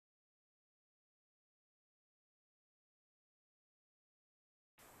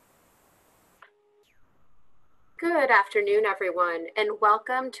Good afternoon, everyone, and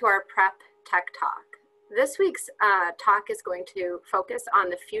welcome to our Prep Tech Talk. This week's talk is going to focus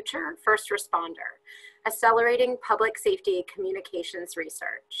on the future first responder, accelerating public safety communications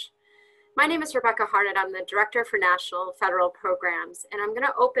research. My name is Rebecca Harnett. I'm the Director for National Federal Programs, and I'm going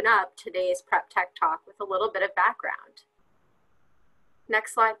to open up today's Prep Tech Talk with a little bit of background.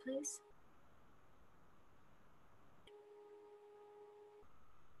 Next slide, please.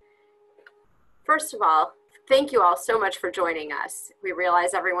 First of all, thank you all so much for joining us. We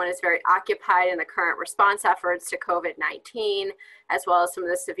realize everyone is very occupied in the current response efforts to COVID-19, as well as some of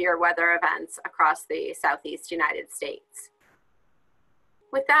the severe weather events across the Southeast United States.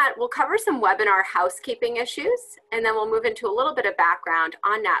 With that, we'll cover some webinar housekeeping issues, and then we'll move into a little bit of background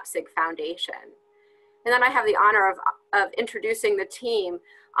on NAPSG Foundation. And then I have the honor of introducing the team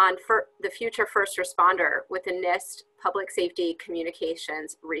on the Future First Responder with the NIST Public Safety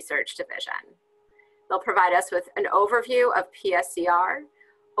Communications Research Division. They'll provide us with an overview of PSCR,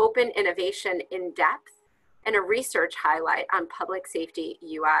 open innovation in depth, and a research highlight on public safety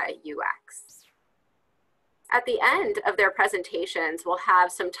UI/UX. At the end of their presentations, we'll have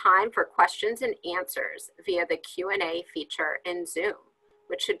some time for questions and answers via the Q&A feature in Zoom,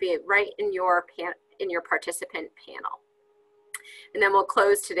 which should be right in your participant panel. And then we'll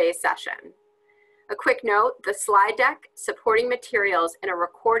close today's session. A quick note, the slide deck, supporting materials, and a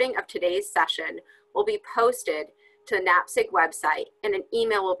recording of today's session will be posted to the NAPSG website, and an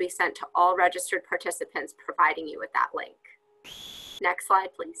email will be sent to all registered participants providing you with that link. Next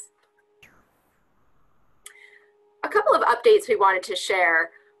slide, please. A couple of updates we wanted to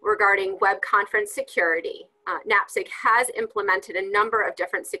share regarding web conference security. NAPSG has implemented a number of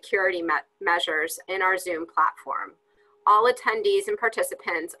different security measures in our Zoom platform. All attendees and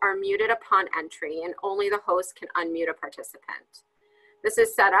participants are muted upon entry, and only the host can unmute a participant. This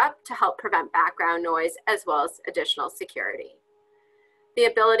is set up to help prevent background noise as well as additional security. The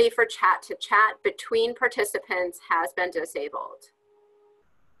ability for chat to chat between participants has been disabled.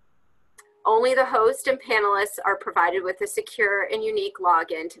 Only the host and panelists are provided with a secure and unique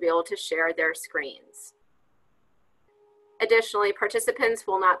login to be able to share their screens. Additionally, participants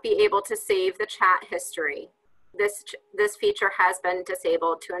will not be able to save the chat history. This feature has been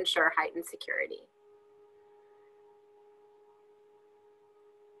disabled to ensure heightened security.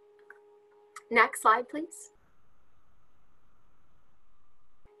 Next slide, please.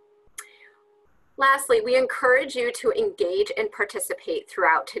 Lastly, we encourage you to engage and participate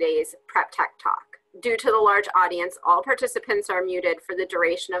throughout today's Prep Tech Talk. Due to the large audience, all participants are muted for the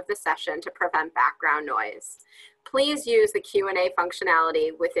duration of the session to prevent background noise. Please use the Q&A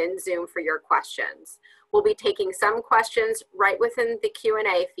functionality within Zoom for your questions. We'll be taking some questions right within the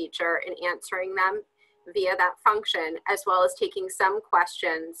Q&A feature and answering them via that function, as well as taking some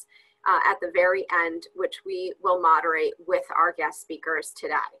questions at the very end, which we will moderate with our guest speakers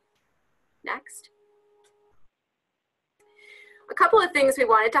today. Next. A couple of things we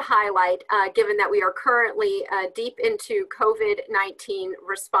wanted to highlight, given that we are currently deep into COVID-19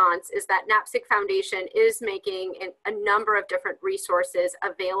 response, is that NAPSG Foundation is making a number of different resources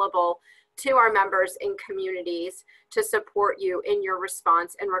available to our members and communities to support you in your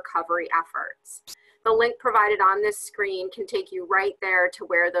response and recovery efforts. The link provided on this screen can take you right there to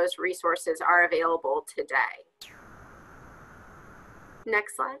where those resources are available today.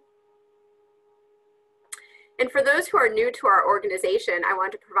 Next slide. And for those who are new to our organization, I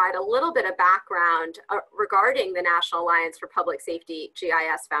want to provide a little bit of background regarding the National Alliance for Public Safety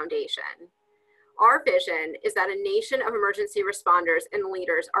GIS Foundation. Our vision is that a nation of emergency responders and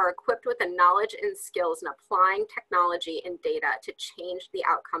leaders are equipped with the knowledge and skills in applying technology and data to change the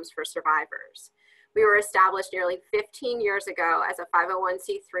outcomes for survivors. We were established nearly 15 years ago as a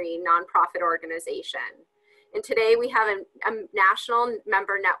 501c3 nonprofit organization. And today we have a national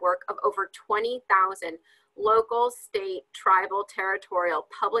member network of over 20,000 local, state, tribal, territorial,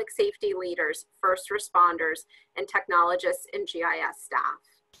 public safety leaders, first responders, and technologists and GIS staff.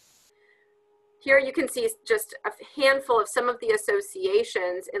 Here you can see just a handful of some of the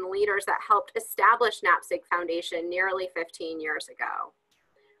associations and leaders that helped establish NAPSG Foundation nearly 15 years ago,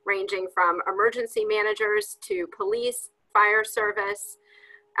 ranging from emergency managers to police, fire service,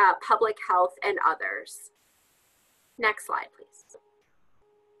 public health, and others. Next slide, please.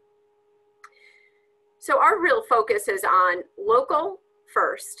 So our real focus is on local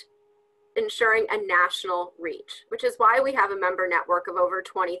first, ensuring a national reach, which is why we have a member network of over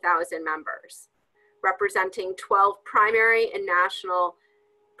 20,000 members, representing 12 primary, national,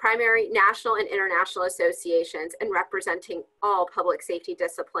 and international associations, and representing all public safety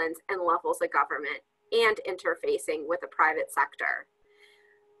disciplines and levels of government, and interfacing with the private sector.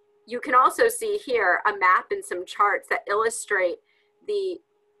 You can also see here a map and some charts that illustrate the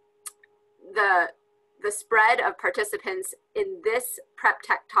spread of participants in this Prep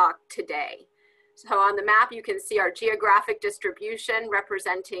Tech Talk today. So on the map, you can see our geographic distribution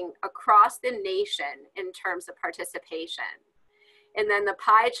representing across the nation in terms of participation. And then the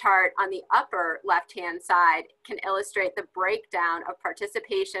pie chart on the upper left-hand side can illustrate the breakdown of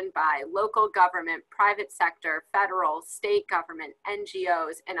participation by local government, private sector, federal, state government,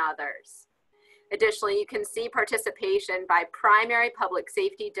 NGOs, and others. Additionally, you can see participation by primary public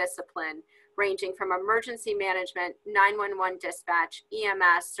safety discipline, ranging from emergency management, 911 dispatch,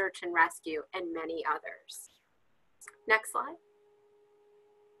 EMS, search and rescue, and many others. Next slide.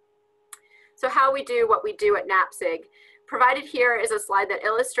 So how we do what we do at NAPSG. Provided here is a slide that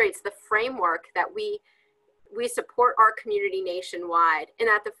illustrates the framework that we support our community nationwide, and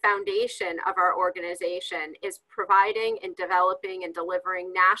that the foundation of our organization is providing and developing and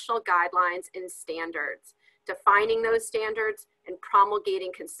delivering national guidelines and standards, defining those standards and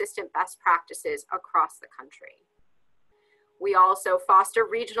promulgating consistent best practices across the country. We also foster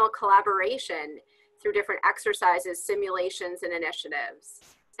regional collaboration through different exercises, simulations, and initiatives.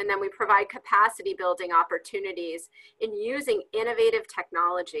 And then we provide capacity building opportunities in using innovative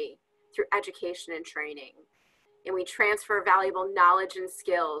technology through education and training. And we transfer valuable knowledge and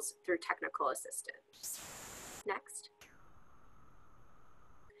skills through technical assistance. Next.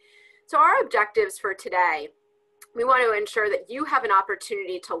 So our objectives for today, we want to ensure that you have an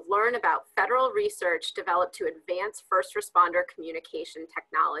opportunity to learn about federal research developed to advance first responder communication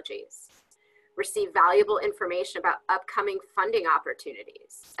technologies, receive valuable information about upcoming funding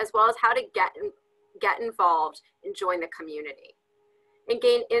opportunities, as well as how to get involved and join the community, and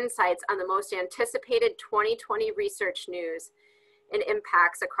gain insights on the most anticipated 2020 research news and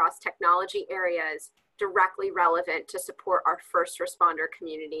impacts across technology areas directly relevant to support our first responder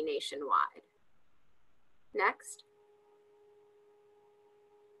community nationwide. Next.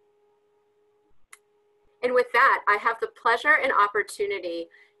 And with that, I have the pleasure and opportunity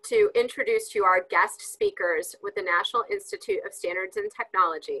to introduce to you our guest speakers with the National Institute of Standards and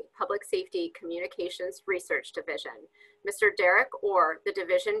Technology, Public Safety Communications Research Division, Mr. Dereck Orr, the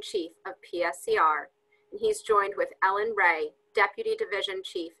Division Chief of PSCR, and he's joined with Ellen Ray, Deputy Division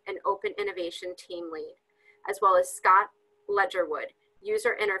Chief and Open Innovation Team Lead, as well as Scott Ledgerwood,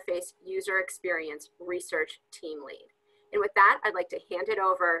 User Interface User Experience Research Team Lead. And with that, I'd like to hand it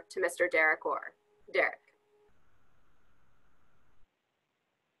over to Mr. Dereck Orr. Dereck.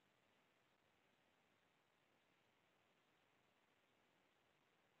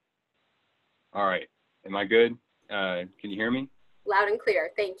 All right. Am I good? Can you hear me? Loud and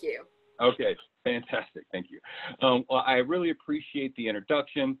clear. Thank you. Okay. Fantastic. Thank you. Well, I really appreciate the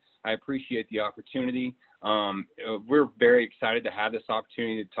introduction. I appreciate the opportunity. We're very excited to have this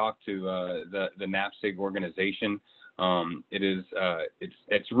opportunity to talk to the NAPSG organization.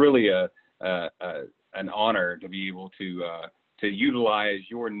 It's really an honor to be able to utilize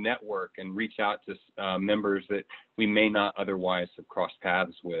your network and reach out to members that we may not otherwise have crossed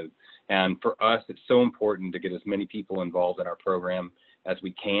paths with. And for us, it's so important to get as many people involved in our program as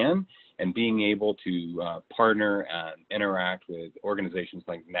we can, and being able to partner and interact with organizations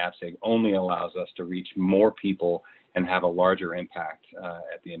like NAPSG only allows us to reach more people and have a larger impact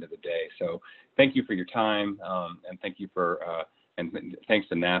at the end of the day. So thank you for your time, and thank you for, and thanks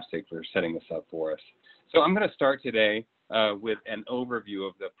to NAPSG for setting this up for us. So I'm going to start today with an overview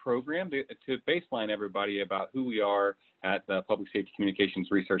of the program to baseline everybody about who we are at the Public Safety Communications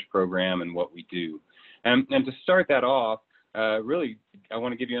Research Program and what we do. And to start that off, really, I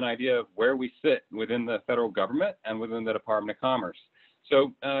want to give you an idea of where we sit within the federal government and within the Department of Commerce.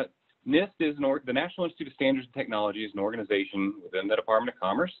 So NIST is the National Institute of Standards and Technology is an organization within the Department of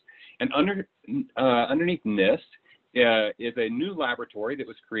Commerce. And underneath NIST is a new laboratory that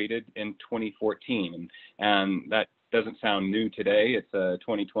was created in 2014. And that doesn't sound new today, it's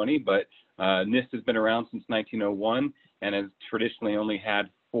 2020, but NIST has been around since 1901 and has traditionally only had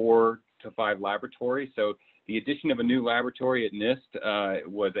 4 to 5 laboratories. So the addition of a new laboratory at NIST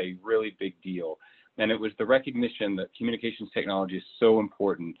was a really big deal. And it was the recognition that communications technology is so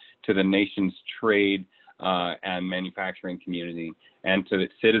important to the nation's trade and manufacturing community and to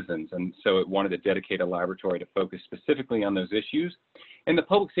its citizens. And so it wanted to dedicate a laboratory to focus specifically on those issues. And the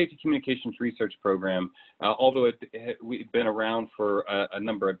Public Safety Communications Research Program, although we've been around for a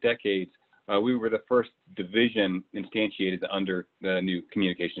number of decades, we were the first division instantiated under the new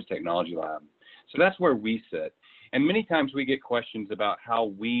Communications Technology Lab. So that's where we sit. And many times we get questions about how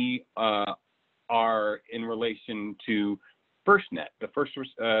we are in relation to FirstNet, the First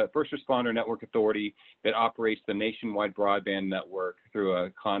Responder Network Authority that operates the nationwide broadband network through a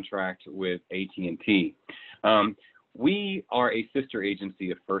contract with AT&T. We are a sister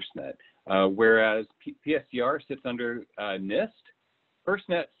agency of FirstNet, whereas PSCR sits under NIST.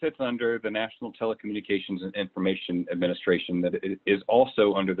 FirstNet sits under the National Telecommunications and Information Administration that is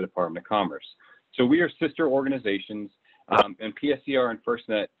also under the Department of Commerce. So we are sister organizations, and PSCR and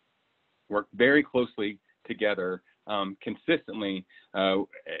FirstNet work very closely together consistently,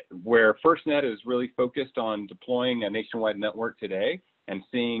 where FirstNet is really focused on deploying a nationwide network today and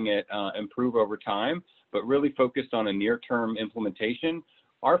seeing it improve over time, but really focused on a near-term implementation.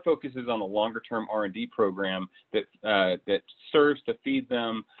 Our focus is on a longer-term R&D program that serves to feed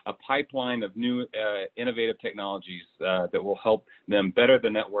them a pipeline of new innovative technologies that will help them better the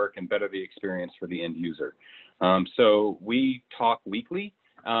network and better the experience for the end user. So we talk weekly.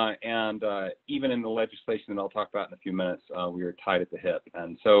 And even in the legislation that I'll talk about in a few minutes, we are tied at the hip.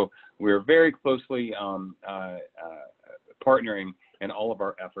 And so we're very closely partnering in all of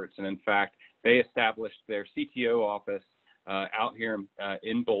our efforts. And in fact, they established their CTO office out here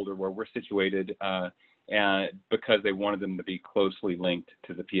in Boulder, where we're situated, and because they wanted them to be closely linked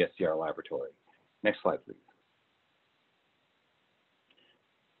to the PSCR laboratory. Next slide, please.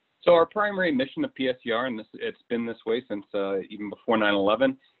 So our primary mission of PSCR, and it's been this way since even before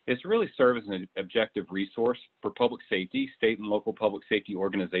 9/11, is to really serve as an objective resource for public safety, state and local public safety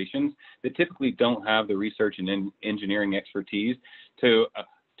organizations that typically don't have the research and engineering expertise to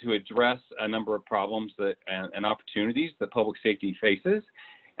address a number of problems and opportunities that public safety faces.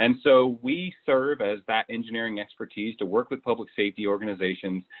 And so we serve as that engineering expertise to work with public safety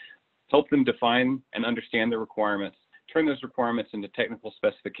organizations, help them define and understand the requirements, turn those requirements into technical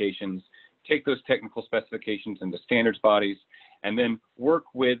specifications, take those technical specifications into standards bodies, and then work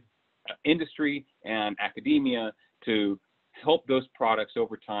with industry and academia to help those products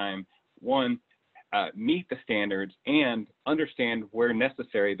over time, one, meet the standards and understand where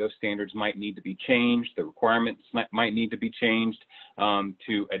necessary those standards might need to be changed, the requirements might need to be changed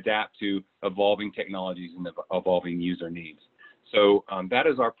to adapt to evolving technologies and evolving user needs. So that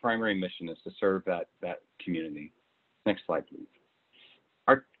is our primary mission, is to serve that community. Next slide, please.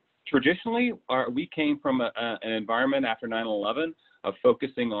 Traditionally, we came from an environment after 9/11 of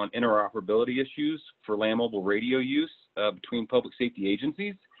focusing on interoperability issues for land mobile radio use between public safety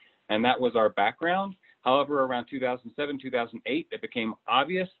agencies, and that was our background. However, around 2007, 2008, it became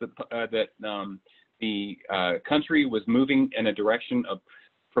obvious that the country was moving in a direction of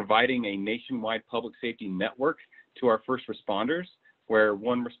providing a nationwide public safety network to our first responders, where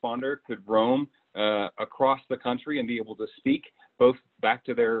one responder could roam across the country and be able to speak both back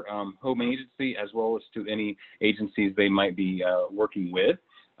to their home agency as well as to any agencies they might be working with.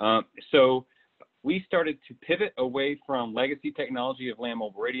 So we started to pivot away from legacy technology of land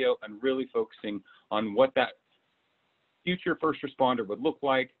mobile radio and really focusing on what that future first responder would look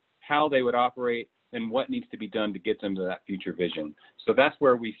like, how they would operate, and what needs to be done to get them to that future vision. So that's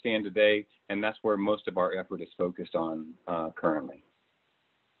where we stand today, and that's where most of our effort is focused on currently.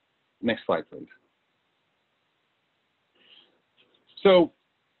 Next slide, please. So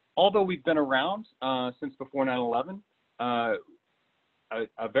although we've been around since before 9/11,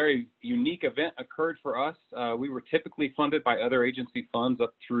 a very unique event occurred for us. We were typically funded by other agency funds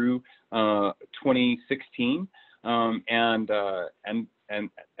up through 2016, and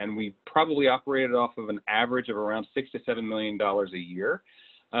we probably operated off of an average of around $6 to $7 million a year.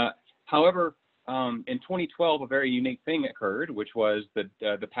 However, in 2012, a very unique thing occurred, which was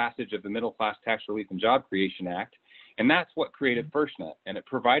the passage of the Middle Class Tax Relief and Job Creation Act. And that's what created FirstNet. And it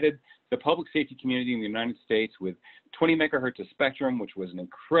provided the public safety community in the United States with 20 megahertz of spectrum, which was an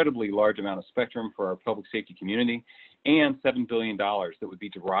incredibly large amount of spectrum for our public safety community, and $7 billion that would be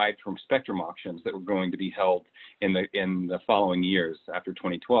derived from spectrum auctions that were going to be held in the following years after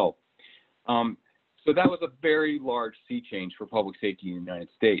 2012. So that was a very large sea change for public safety in the United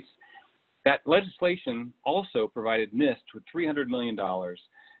States. That legislation also provided NIST with $300 million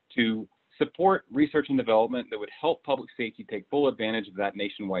to support research and development that would help public safety take full advantage of that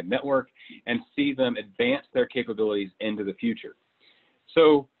nationwide network and see them advance their capabilities into the future.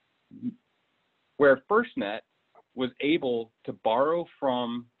 So where FirstNet was able to borrow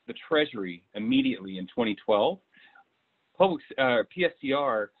from the Treasury immediately in 2012,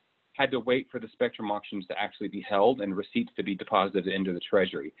 PSCR had to wait for the spectrum auctions to actually be held and receipts to be deposited into the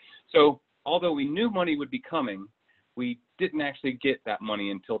Treasury. So although we knew money would be coming, we didn't actually get that money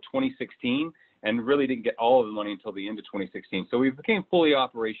until 2016, and really didn't get all of the money until the end of 2016. So we became fully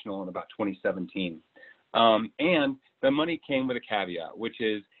operational in about 2017. And the money came with a caveat, which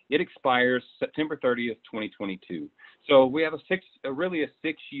is It expires September 30th, 2022. So we have really a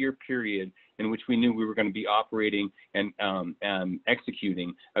 6-year period in which we knew we were going to be operating and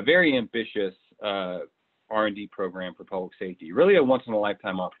executing a very ambitious R&D program for public safety, really a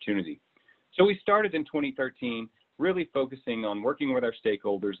once-in-a-lifetime opportunity. So we started in 2013, really focusing on working with our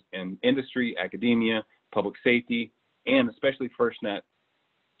stakeholders in industry, academia, public safety, and especially FirstNet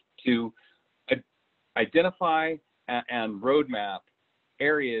to identify and roadmap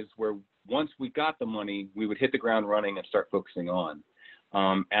areas where once we got the money, we would hit the ground running and start focusing on.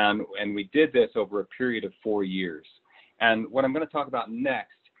 And we did this over a period of 4 years. And what I'm going to talk about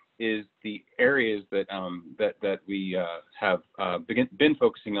next is the areas that we have been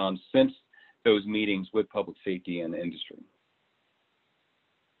focusing on since those meetings with public safety and industry.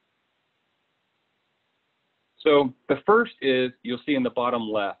 So the first is, you'll see in the bottom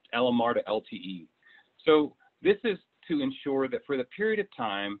left, LMR to LTE. So this is to ensure that for the period of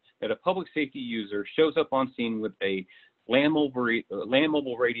time that a public safety user shows up on scene with a land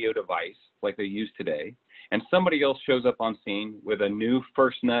mobile radio device like they use today, and somebody else shows up on scene with a new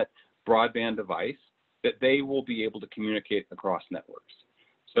FirstNet broadband device, that they will be able to communicate across networks.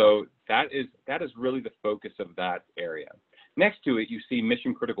 So that is really the focus of that area. Next to it, you see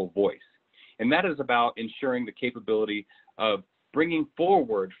mission critical voice. And that is about ensuring the capability of bringing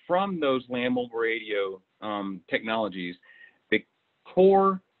forward from those land mobile radio technologies, the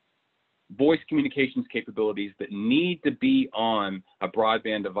core voice communications capabilities that need to be on a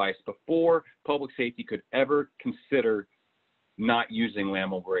broadband device before public safety could ever consider not using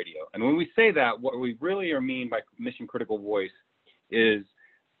land mobile radio. And when we say that, what we really mean by mission critical voice is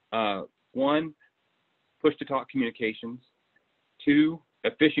 1, push to talk communications, 2,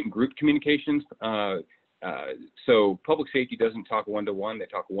 efficient group communications. So public safety doesn't talk one-to-one, they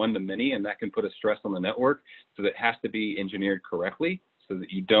talk one-to-many, and that can put a stress on the network. So that it has to be engineered correctly so that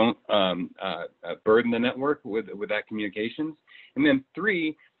you don't burden the network with that communications. And then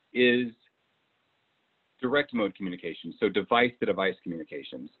 3 is direct mode communications, so device-to-device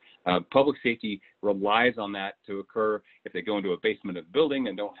communications. Public safety relies on that to occur if they go into a basement of a building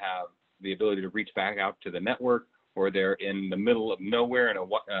and don't have the ability to reach back out to the network, or they're in the middle of nowhere in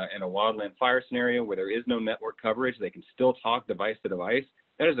a wildland fire scenario where there is no network coverage. They can still talk device to device.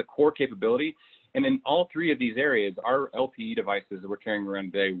 That is a core capability. And in all 3 of these areas, our LTE devices that we're carrying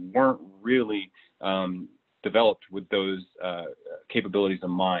around today weren't really developed with those capabilities in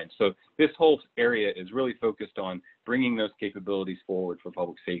mind. So this whole area is really focused on bringing those capabilities forward for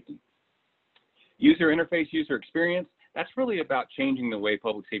public safety. User interface, user experience, that's really about changing the way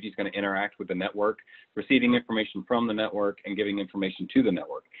public safety is going to interact with the network, receiving information from the network and giving information to the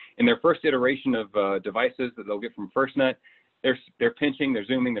network. In their first iteration of devices that they'll get from FirstNet, they're pinching, they're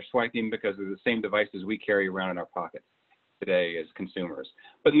zooming, they're swiping because of the same devices we carry around in our pockets today as consumers.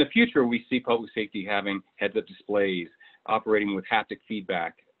 But in the future, we see public safety having heads-up displays, operating with haptic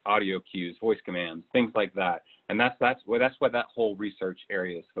feedback, audio cues, voice commands, things like that. And that's what that whole research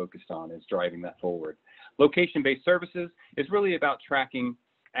area is focused on, is driving that forward. Location-based services is really about tracking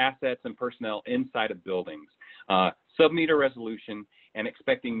assets and personnel inside of buildings, sub-meter resolution, and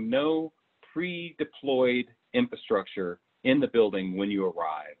expecting no pre-deployed infrastructure in the building when you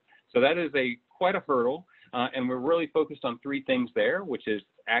arrive. So that is quite a hurdle, and we're really focused on 3 things there, which is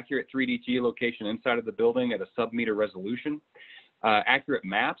accurate 3D geolocation inside of the building at a sub-meter resolution, accurate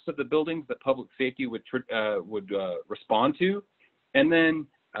maps of the buildings that public safety would respond to, and then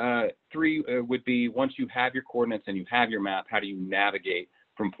 3 would be, once you have your coordinates and you have your map, how do you navigate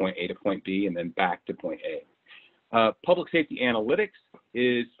from point A to point B and then back to point A? Public safety analytics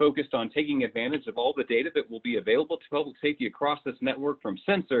is focused on taking advantage of all the data that will be available to public safety across this network from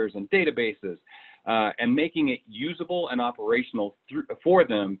sensors and databases, and making it usable and operational for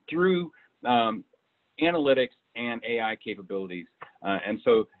them through analytics and AI capabilities. And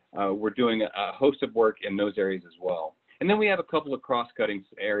so we're doing a host of work in those areas as well. And then we have a couple of cross-cutting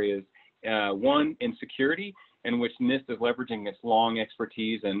areas. One in security, in which NIST is leveraging its long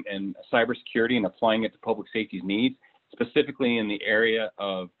expertise in cybersecurity and applying it to public safety's needs, specifically in the area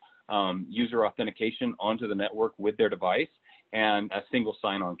of user authentication onto the network with their device and a single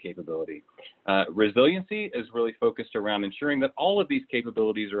sign-on capability. Resiliency is really focused around ensuring that all of these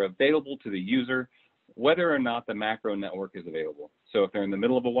capabilities are available to the user, whether or not the macro network is available. So if they're in the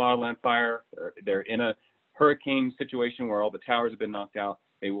middle of a wildland fire, or they're in a hurricane situation where all the towers have been knocked out,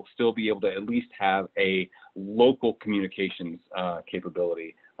 they will still be able to at least have a local communications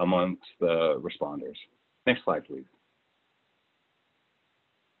capability amongst the responders. Next slide, please.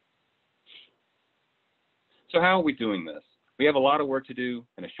 So how are we doing this? We have a lot of work to do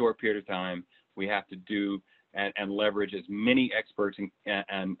in a short period of time. We have to do and leverage as many experts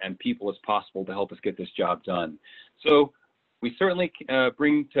and people as possible to help us get this job done. So we certainly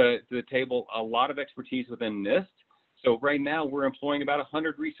bring to the table a lot of expertise within NIST. So right now we're employing about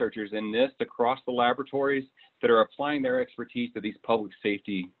 100 researchers in NIST across the laboratories that are applying their expertise to these public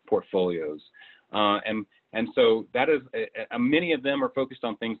safety portfolios. And so that is, many of them are focused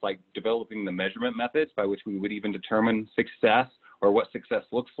on things like developing the measurement methods by which we would even determine success or what success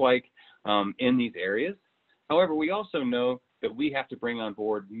looks like in these areas. However, we also know that we have to bring on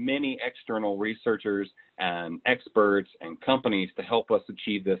board many external researchers and experts and companies to help us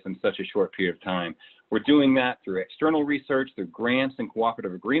achieve this in such a short period of time. We're doing that through external research, through grants and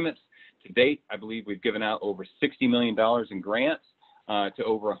cooperative agreements. To date, I believe we've given out over $60 million in grants to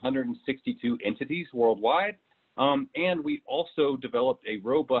over 162 entities worldwide. And we also developed a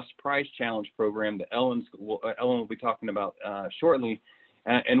robust prize challenge program that Ellen will be talking about shortly,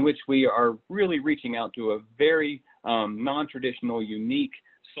 in which we are really reaching out to a very non-traditional, unique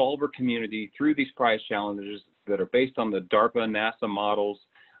solver community through these prize challenges that are based on the DARPA, NASA models,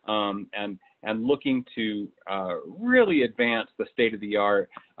 and looking to really advance the state of the art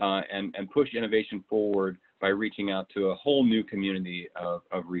and push innovation forward by reaching out to a whole new community of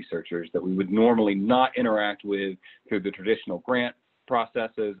researchers that we would normally not interact with through the traditional grant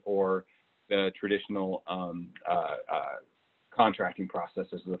processes or the traditional contracting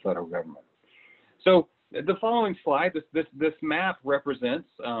processes of the federal government. So the following slide, this map represents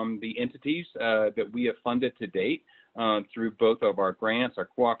the entities that we have funded to date through both of our grants, our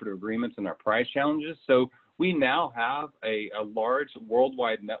cooperative agreements, and our prize challenges. So we now have a large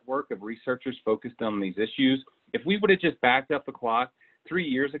worldwide network of researchers focused on these issues. If we would have just backed up the clock 3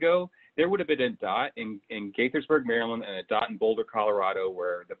 years ago, there would have been a dot in Gaithersburg, Maryland, and a dot in Boulder, Colorado,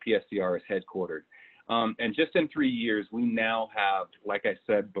 where the PSCR is headquartered. And just in 3 years, we now have, like I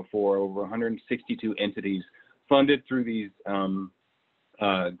said before, over 162 entities funded through these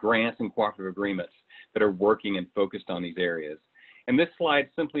grants and cooperative agreements that are working and focused on these areas. And this slide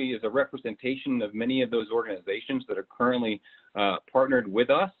simply is a representation of many of those organizations that are currently partnered with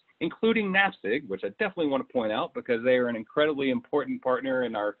us, including NAPSG, which I definitely want to point out because they are an incredibly important partner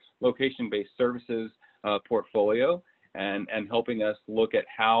in our location-based services portfolio and helping us look at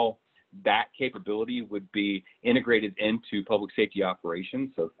how that capability would be integrated into public safety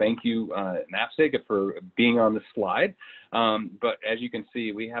operations. So thank you, NAPSG, for being on the slide. But as you can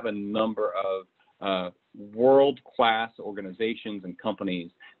see, we have a number of world-class organizations and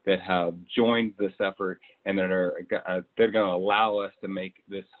companies that have joined this effort and that are they're going to allow us to make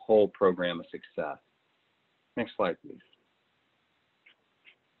this whole program a success. Next slide, please.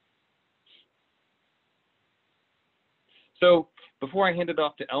 So before I hand it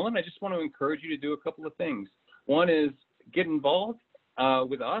off to Ellen, I just want to encourage you to do a couple of things. One is get involved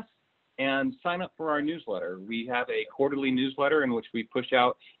with us and sign up for our newsletter. We have a quarterly newsletter in which we push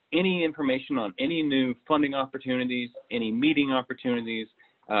out any information on any new funding opportunities, any meeting opportunities,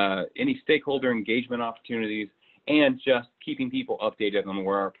 any stakeholder engagement opportunities, and just keeping people updated on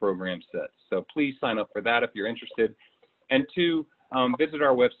where our program sits. So please sign up for that if you're interested. And two, visit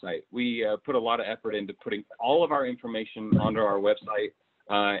our website. We put a lot of effort into putting all of our information onto our website,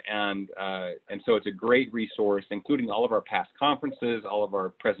 and so it's a great resource, including all of our past conferences. All of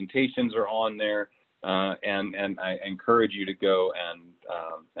our presentations are on there, and I encourage you to go and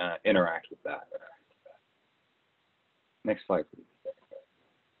interact with that. Next slide, please.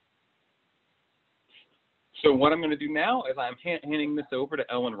 So what I'm going to do now is I'm handing this over to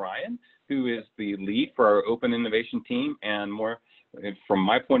Ellen Ryan, who is the lead for our Open Innovation team, and from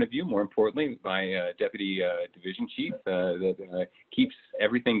my point of view, more importantly, my Deputy Division Chief that keeps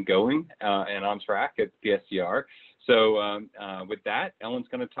everything going and on track at PSCR. So with that, Ellen's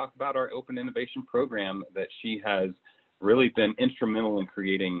going to talk about our Open Innovation program that she has really been instrumental in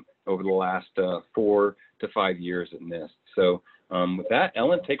creating over the last 4 to 5 years at NIST. So with that,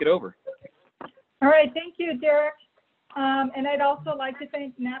 Ellen, take it over. All right, thank you, Dereck. And I'd also like to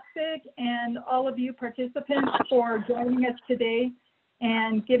thank NAPSG and all of you participants for joining us today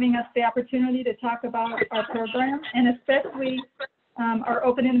and giving us the opportunity to talk about our program and especially our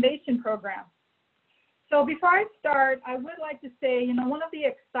Open Innovation program. So before I start, I would like to say, one of the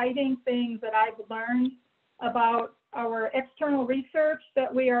exciting things that I've learned about our external research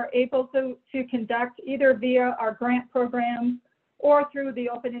that we are able to conduct either via our grant programs or through the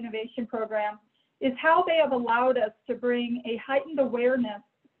Open Innovation program is how they have allowed us to bring a heightened awareness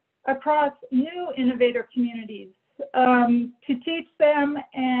across new innovator communities, to teach them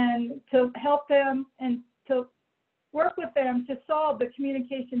and to help them and to work with them to solve the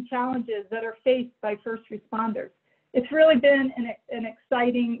communication challenges that are faced by first responders. It's really been an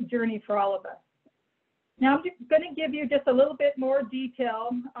exciting journey for all of us. Now I'm going to give you just a little bit more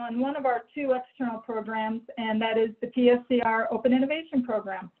detail on one of our 2 external programs, and that is the PSCR Open Innovation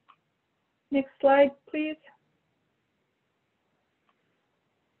Program. Next slide, please.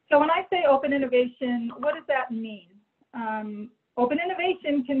 So when I say open innovation, what does that mean? Open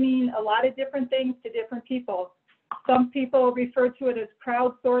innovation can mean a lot of different things to different people. Some people refer to it as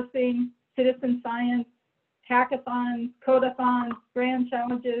crowdsourcing, citizen science, hackathons, codathons, grand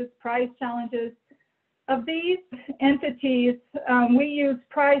challenges, prize challenges. Of these entities, we use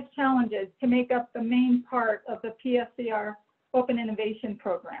prize challenges to make up the main part of the PSCR Open Innovation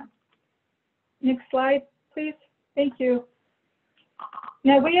Program. Next slide, please. Thank you.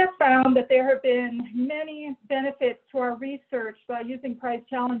 Now, we have found that there have been many benefits to our research by using prize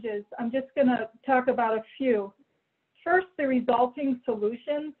challenges. I'm just going to talk about a few. First, the resulting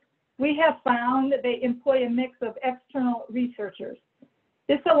solutions. We have found that they employ a mix of external researchers.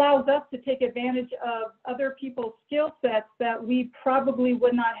 This allows us to take advantage of other people's skill sets that we probably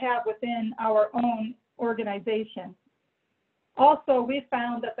would not have within our own organization. Also, we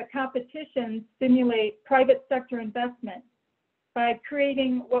found that the competitions stimulate private sector investment by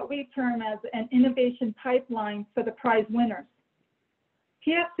creating what we term as an innovation pipeline for the prize winners.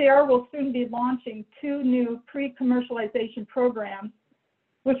 PSCR will soon be launching 2 new pre-commercialization programs,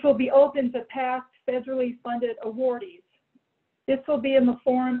 which will be open to past federally funded awardees. This will be in the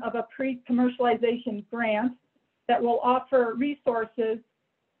form of a pre-commercialization grant that will offer resources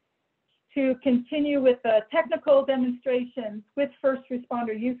to continue with the technical demonstrations with first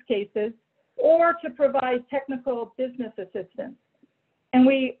responder use cases or to provide technical business assistance. And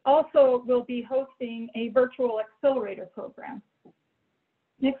we also will be hosting a virtual accelerator program.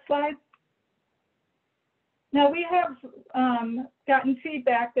 Next slide. Now, we have gotten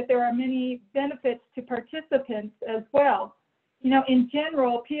feedback that there are many benefits to participants as well. You know, in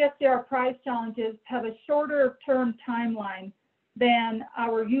general, PSCR prize challenges have a shorter term timeline than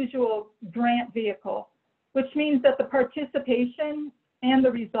our usual grant vehicle, which means that the participation and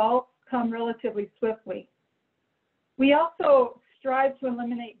the results come relatively swiftly. We also strive to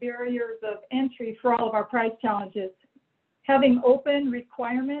eliminate barriers of entry for all of our prize challenges. Having open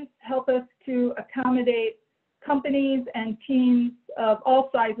requirements help us to accommodate companies and teams of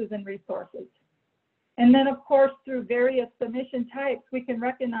all sizes and resources. And then, of course, through various submission types, we can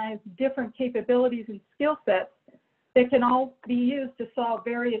recognize different capabilities and skill sets that can all be used to solve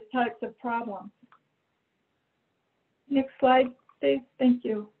various types of problems. Next slide, please. Thank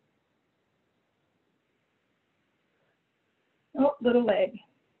you. Oh, little leg.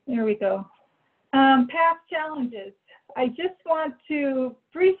 There we go. Past challenges. I just want to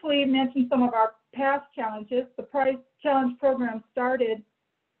briefly mention some of our past challenges. The Prize Challenge program started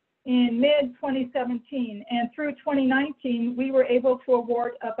in mid-2017, and through 2019, we were able to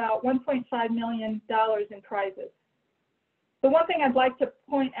award about $1.5 million in prizes. The one thing I'd like to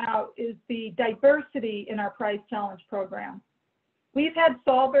point out is the diversity in our Prize Challenge program. We've had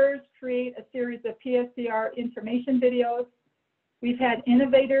solvers create a series of PSCR information videos. We've had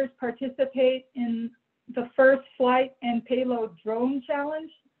innovators participate in the first flight and payload drone challenge,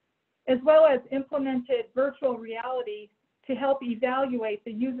 as well as implemented virtual reality to help evaluate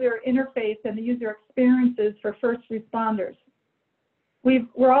the user interface and the user experiences for first responders.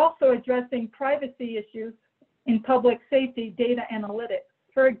 We're also addressing privacy issues in public safety data analytics.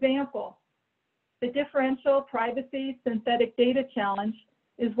 For example, the differential privacy synthetic data challenge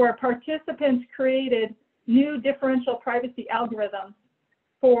is where participants created new differential privacy algorithms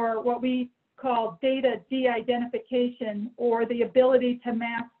for what we call data de-identification, or the ability to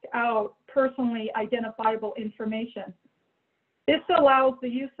mask out personally identifiable information. This allows the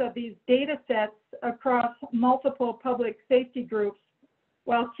use of these data sets across multiple public safety groups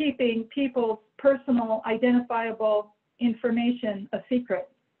while keeping people's personal identifiable information a secret.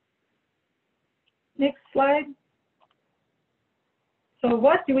 Next slide. So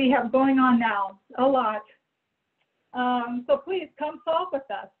what do we have going on now? A lot. So please come solve with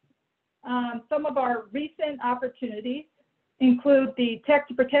us. Some of our recent opportunities include the Tech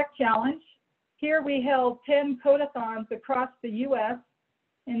to Protect Challenge. Here we held 10 codathons across the U.S.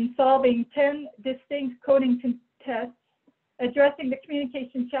 in solving 10 distinct coding contests, addressing the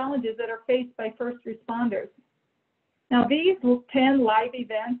communication challenges that are faced by first responders. Now, these 10 live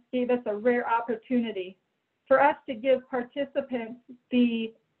events gave us a rare opportunity for us to give participants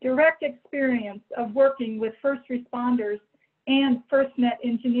the direct experience of working with first responders and FirstNet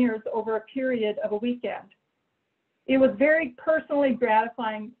engineers over a period of a weekend. It was very personally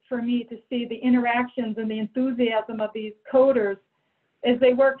gratifying for me to see the interactions and the enthusiasm of these coders as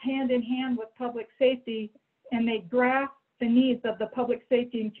they worked hand in hand with public safety and they grasped the needs of the public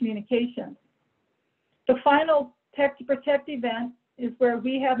safety and communications. The final Tech to Protect event is where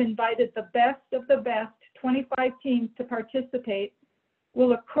we have invited the best of the best 25 teams to participate,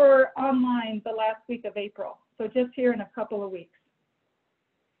 will occur online the last week of April, so just here in a couple of weeks.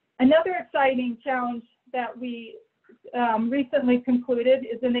 Another exciting challenge that we recently concluded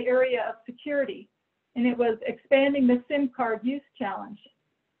is in the area of security, and it was expanding the SIM card use challenge.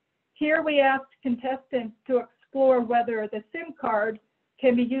 Here we asked contestants to explore whether the SIM card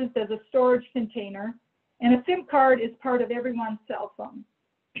can be used as a storage container, and a SIM card is part of everyone's cell phone.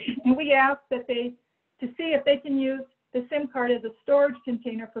 And we asked that to see if they can use the SIM card as a storage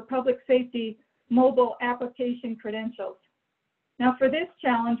container for public safety mobile application credentials. Now for this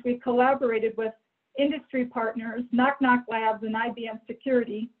challenge, we collaborated with industry partners, Knock Knock Labs and IBM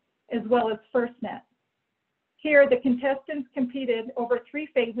Security, as well as FirstNet. Here, the contestants competed over 3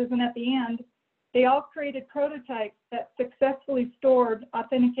 phases, and at the end, they all created prototypes that successfully stored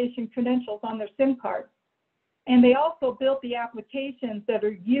authentication credentials on their SIM card. And they also built the applications that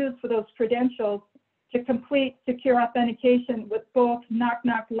are used for those credentials to complete secure authentication with both Knock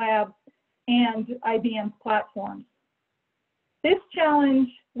Knock Labs and IBM's platforms. This challenge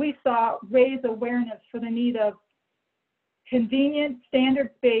we saw raise awareness for the need of convenient,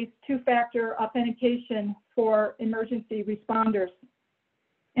 standards-based 2-factor authentication for emergency responders.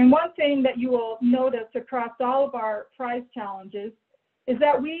 And one thing that you will notice across all of our prize challenges is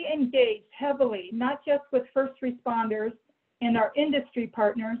that we engage heavily, not just with first responders and our industry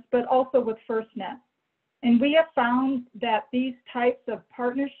partners, but also with FirstNet. And we have found that these types of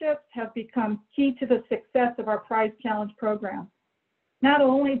partnerships have become key to the success of our prize challenge program. Not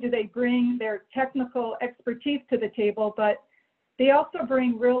only do they bring their technical expertise to the table, but they also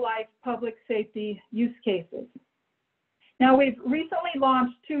bring real-life public safety use cases. Now, we've recently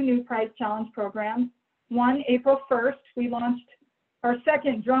launched 2 new prize challenge programs. One, April 1st, we launched our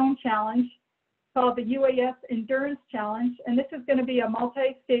second drone challenge called the UAS Endurance Challenge, and this is going to be a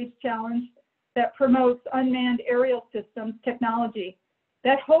multi-stage challenge that promotes unmanned aerial systems technology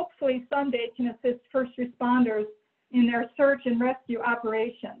that hopefully someday can assist first responders in their search and rescue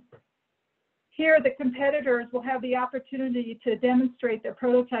operations. Here, the competitors will have the opportunity to demonstrate their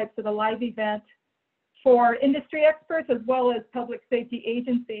prototypes at a live event for industry experts as well as public safety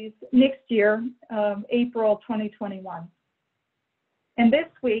agencies next year, April 2021. And this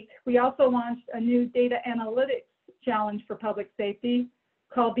week, we also launched a new data analytics challenge for public safety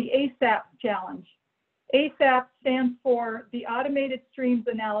called the ASAP Challenge. ASAP stands for the Automated Streams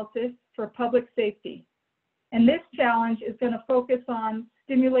Analysis for Public Safety. And this challenge is going to focus on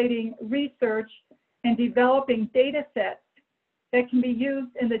stimulating research and developing data sets that can be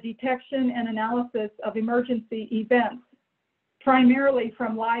used in the detection and analysis of emergency events, primarily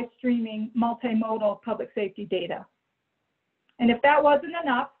from live streaming multimodal public safety data. And if that wasn't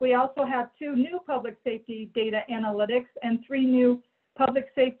enough, we also have 2 new public safety data analytics and 3 new public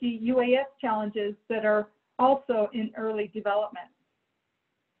safety UAS challenges that are also in early development.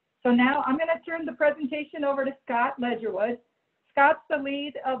 So now I'm going to turn the presentation over to Scott Ledgerwood. Scott's the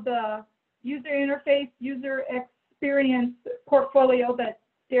lead of the user interface, user experience portfolio that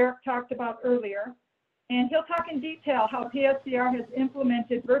Dereck talked about earlier. And he'll talk in detail how PSCR has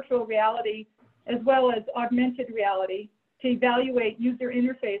implemented virtual reality as well as augmented reality to evaluate user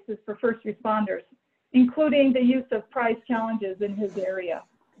interfaces for first responders, including the use of prize challenges in his area.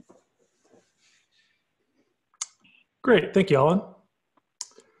 Great, thank you, Ellen.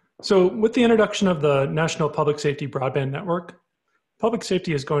 So with the introduction of the National Public Safety Broadband Network, public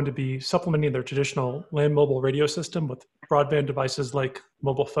safety is going to be supplementing their traditional land mobile radio system with broadband devices like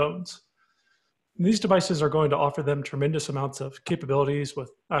mobile phones. And these devices are going to offer them tremendous amounts of capabilities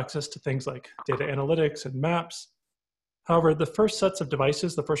with access to things like data analytics and maps. However, the first sets of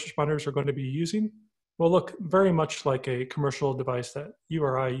devices the first responders are going to be using will look very much like a commercial device that you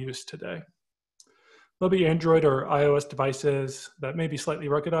or I use today. There'll be Android or iOS devices that may be slightly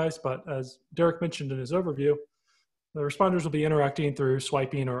ruggedized, but as Dereck mentioned in his overview, the responders will be interacting through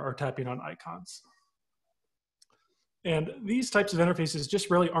swiping or tapping on icons. And these types of interfaces just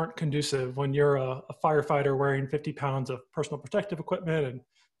really aren't conducive when you're a firefighter wearing 50 pounds of personal protective equipment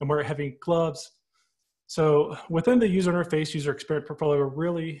and wearing heavy gloves. So within the user interface, user experience portfolio, we're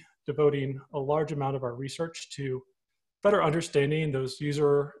really devoting a large amount of our research to better understanding those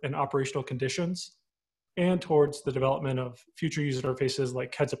user and operational conditions and towards the development of future user interfaces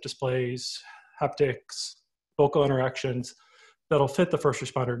like heads-up displays, haptics, vocal interactions that'll fit the first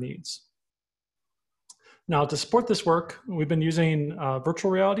responder needs. Now, to support this work, we've been using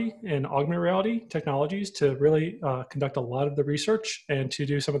virtual reality and augmented reality technologies to really conduct a lot of the research and to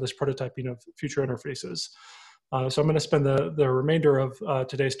do some of this prototyping of future interfaces. So I'm going to spend the remainder of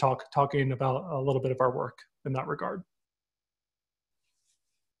today's talk talking about a little bit of our work in that regard.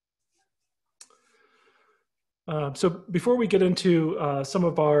 So before we get into some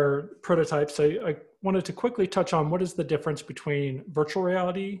of our prototypes, I wanted to quickly touch on what is the difference between virtual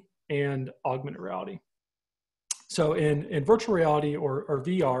reality and augmented reality. So in virtual reality or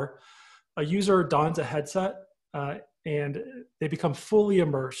VR, a user dons a headset and they become fully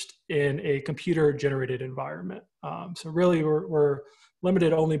immersed in a computer-generated environment. So really, we're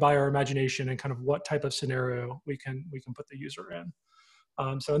limited only by our imagination and kind of what type of scenario we can put the user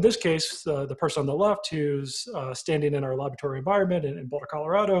in. So in this case, the person on the left who's standing in our laboratory environment in Boulder,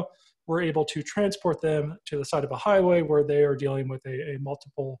 Colorado, we're able to transport them to the side of a highway where they are dealing with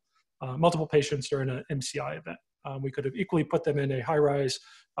multiple patients during an MCI event. We could have equally put them in a high-rise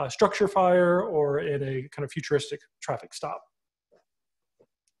structure fire or in a kind of futuristic traffic stop.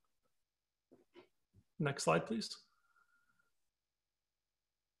 Next slide, please.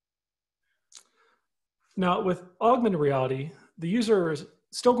 Now, with augmented reality, the user is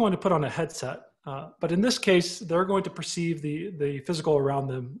still going to put on a headset, but in this case, they're going to perceive the physical around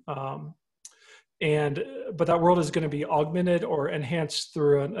them, but that world is going to be augmented or enhanced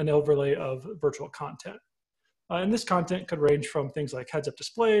through an overlay of virtual content. And this content could range from things like heads-up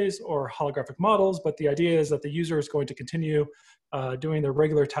displays or holographic models, but the idea is that the user is going to continue doing their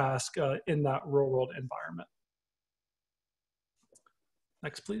regular task in that real-world environment.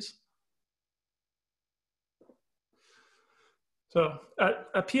 Next, please. So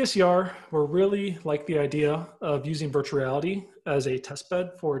at PSCR, we're really like the idea of using virtual reality as a test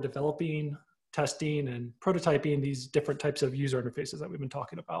bed for developing, testing, and prototyping these different types of user interfaces that we've been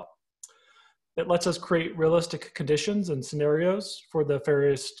talking about. It lets us create realistic conditions and scenarios for the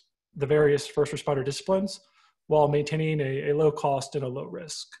various first responder disciplines while maintaining a low cost and a low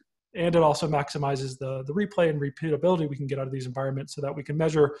risk. And it also maximizes the replay and repeatability we can get out of these environments so that we can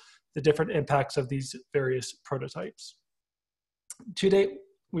measure the different impacts of these various prototypes. To date,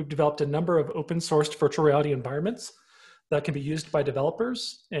 we've developed a number of open sourced virtual reality environments that can be used by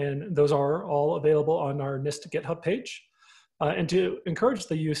developers, and those are all available on our NIST GitHub page. And to encourage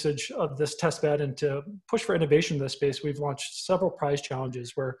the usage of this testbed and to push for innovation in this space, we've launched several prize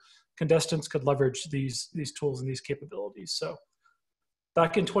challenges where contestants could leverage these tools and these capabilities. So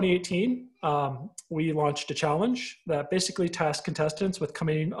back in 2018, we launched a challenge that basically tasked contestants with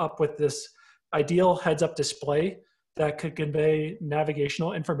coming up with this ideal heads-up display that could convey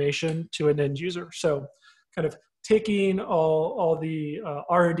navigational information to an end user. So kind of taking all the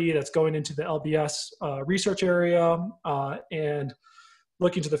R&D that's going into the LBS research area and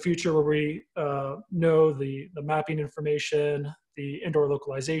looking to the future where we know the mapping information, the indoor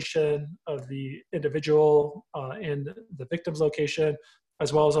localization of the individual and the victim's location,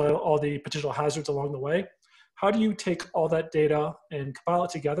 as well as all the potential hazards along the way. How do you take all that data and compile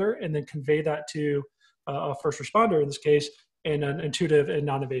it together and then convey that to a first responder, in this case, in an intuitive and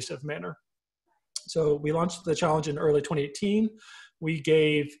non-invasive manner? So we launched the challenge in early 2018. We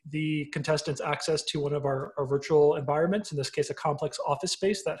gave the contestants access to one of our virtual environments, in this case, a complex office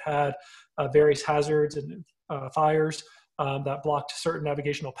space that had various hazards and fires that blocked certain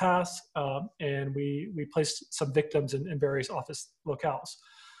navigational paths. And we placed some victims in various office locales.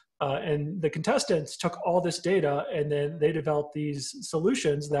 And the contestants took all this data and then they developed these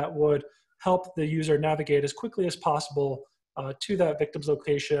solutions that would help the user navigate as quickly as possible to that victim's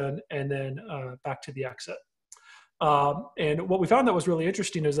location and then back to the exit. And what we found that was really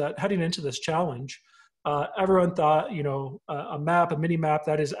interesting is that heading into this challenge, everyone thought, you know, a map, a mini map,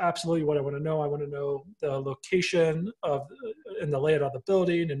 that is absolutely what I want to know. I want to know the location of and the layout of the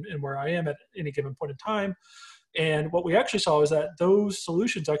building and where I am at any given point in time. And what we actually saw is that those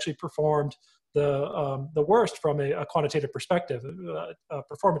solutions actually performed the worst from a quantitative perspective, a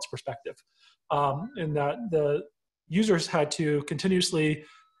performance perspective, in that the users had to continuously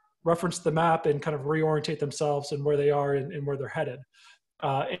reference the map and kind of reorientate themselves and where they are and where they're headed.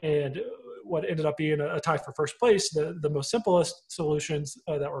 And what ended up being a tie for first place, the most simplest solutions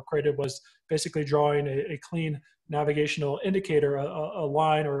that were created was basically drawing a clean navigational indicator, a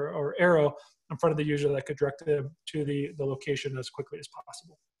line or arrow in front of the user that could direct them to the location as quickly as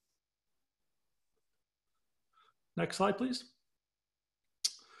possible. Next slide, please.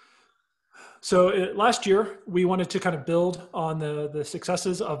 So last year, we wanted to kind of build on the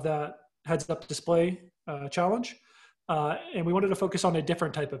successes of that heads-up display challenge. And we wanted to focus on a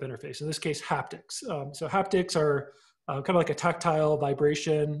different type of interface, in this case, haptics. So haptics are kind of like a tactile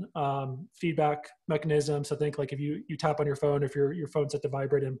vibration feedback mechanism. So think like if you tap on your phone, if your phone's set to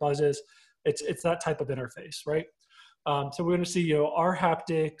vibrate and buzzes, it's that type of interface, right? So we're going to see, are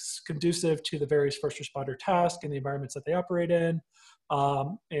haptics conducive to the various first responder tasks and the environments that they operate in?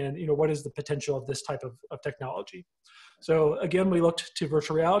 And what is the potential of this type of technology? So again, we looked to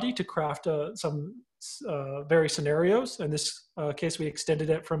virtual reality to craft some various scenarios. In this case, we extended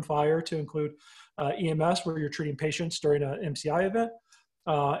it from fire to include EMS, where you're treating patients during an MCI event,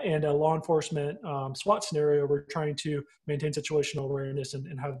 and a law enforcement SWAT scenario. We're trying to maintain situational awareness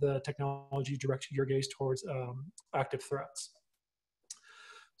and have the technology direct your gaze towards active threats.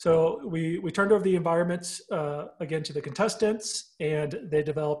 So we turned over the environments again to the contestants, and they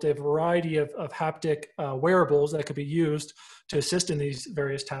developed a variety of haptic wearables that could be used to assist in these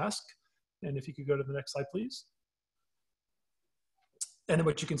various tasks. And if you could go to the next slide, please. And then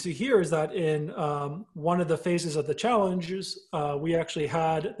what you can see here is that in one of the phases of the challenges, we actually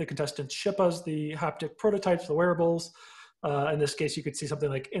had the contestants ship us the haptic prototypes, the wearables. In this case, you could see something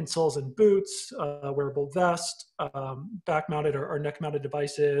like insoles and boots, wearable vest, back-mounted or neck-mounted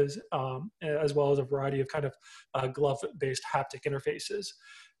devices, as well as a variety of kind of glove-based haptic interfaces.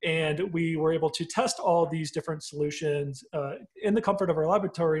 And we were able to test all these different solutions in the comfort of our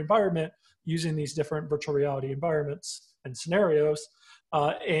laboratory environment using these different virtual reality environments and scenarios.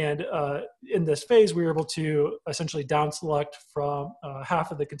 And in this phase, we were able to essentially down select from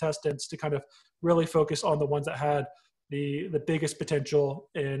half of the contestants to kind of really focus on the ones that had the biggest potential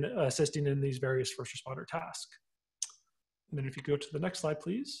in assisting in these various first responder tasks. And then if you go to the next slide,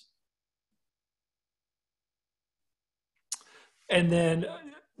 please. And then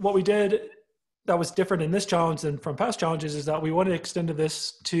what we did that was different in this challenge than from past challenges is that we wanted to extend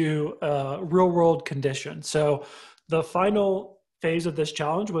this to real world conditions. So the final phase of this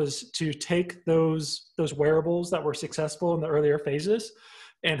challenge was to take those wearables that were successful in the earlier phases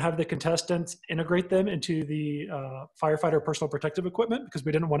and have the contestants integrate them into the firefighter personal protective equipment, because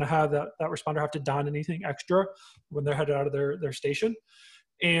we didn't want to have that responder have to don anything extra when they're headed out of their station.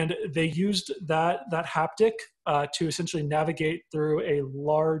 And they used that haptic to essentially navigate through a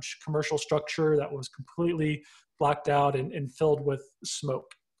large commercial structure that was completely blacked out and filled with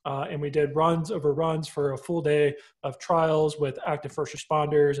smoke. And we did runs over runs for a full day of trials with active first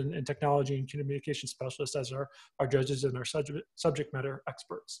responders and technology and communication specialists as our judges and our subject matter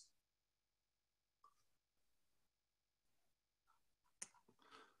experts.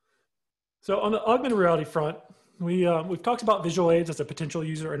 So on the augmented reality front, we've talked about visual aids as a potential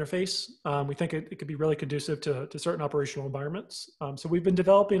user interface. We think it could be really conducive to certain operational environments. So we've been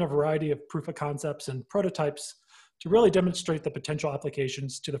developing a variety of proof of concepts and prototypes to really demonstrate the potential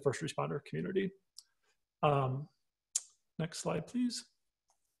applications to the first responder community. Next slide, please.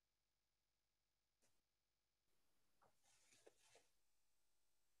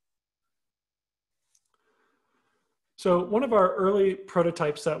 So one of our early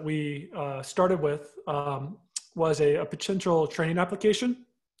prototypes that we started with was a potential training application.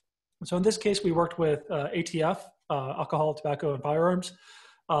 So in this case, we worked with ATF, Alcohol, Tobacco, and Firearms.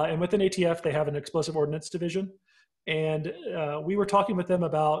 And within ATF, they have an explosive ordnance division. And we were talking with them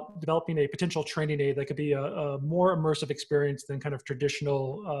about developing a potential training aid that could be a more immersive experience than kind of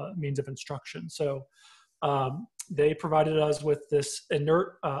traditional means of instruction. So they provided us with this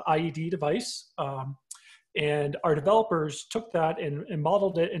inert IED device. And our developers took that and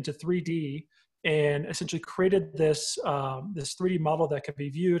modeled it into 3D and essentially created this 3D model that could be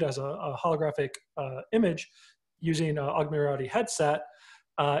viewed as a holographic image using an augmented reality headset.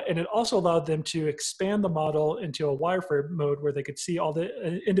 And it also allowed them to expand the model into a wireframe mode where they could see all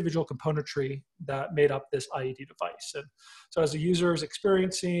the individual componentry that made up this IED device. And so as the user is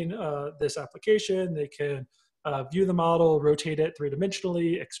experiencing this application, they can view the model, rotate it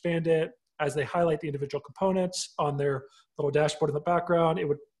three-dimensionally, expand it. As they highlight the individual components on their little dashboard in the background, it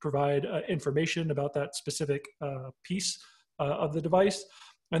would provide information about that specific piece of the device.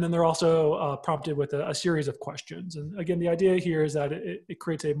 And then they're also prompted with a series of questions. And again, the idea here is that it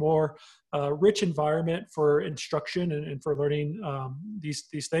creates a more rich environment for instruction and for learning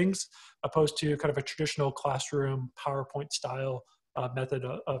these things, opposed to kind of a traditional classroom PowerPoint style method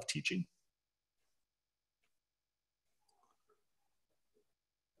of teaching.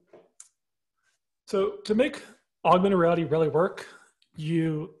 So to make augmented reality really work,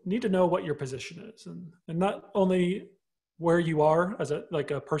 you need to know what your position is, and not only where you are as a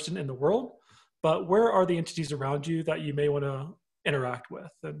person in the world, but where are the entities around you that you may want to interact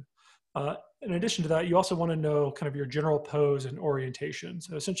with. And in addition to that, you also want to know kind of your general pose and orientation.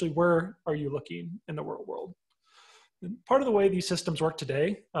 So essentially, where are you looking in the real world? And part of the way these systems work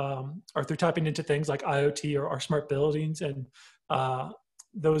today are through tapping into things like IoT or smart buildings, and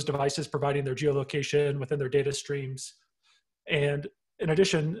those devices providing their geolocation within their data streams. And in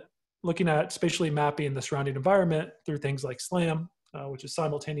addition, looking at spatially mapping the surrounding environment through things like SLAM, which is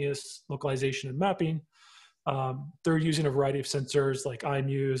simultaneous localization and mapping. They're using a variety of sensors like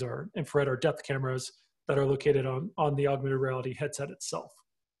IMUs or infrared or depth cameras that are located on the augmented reality headset itself.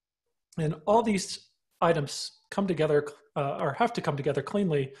 And all these items come together or have to come together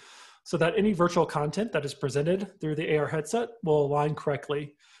cleanly so that any virtual content that is presented through the AR headset will align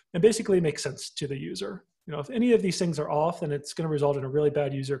correctly and basically make sense to the user. You know, if any of these things are off, then it's going to result in a really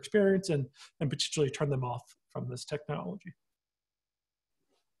bad user experience and potentially turn them off from this technology.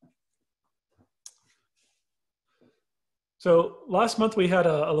 So last month we had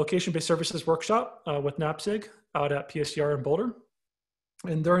a location-based services workshop with NAPSG out at PSCR in Boulder.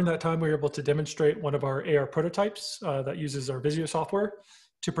 And during that time, we were able to demonstrate one of our AR prototypes that uses our Visio software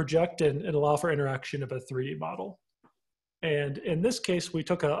to project and allow for interaction of a 3D model. And in this case, we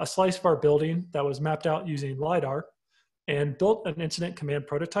took a slice of our building that was mapped out using LiDAR and built an incident command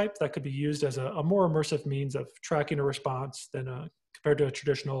prototype that could be used as a more immersive means of tracking a response than compared to a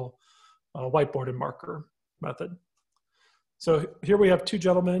traditional whiteboard and marker method. So here we have two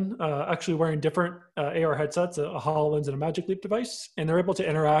gentlemen actually wearing different AR headsets, a HoloLens and a Magic Leap device, and they're able to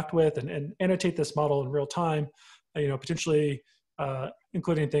interact with and annotate this model in real time, you know, potentially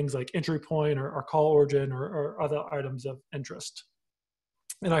including things like entry point or call origin or other items of interest.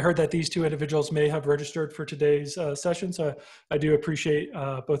 And I heard that these two individuals may have registered for today's session, so I do appreciate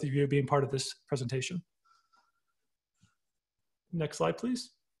both of you being part of this presentation. Next slide, please.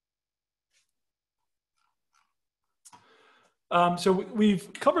 So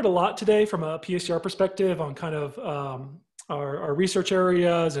we've covered a lot today from a PSCR perspective on kind of our research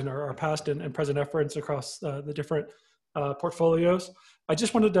areas and our past and present efforts across the different portfolios. I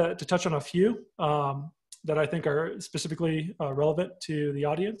just wanted to touch on a few that I think are specifically relevant to the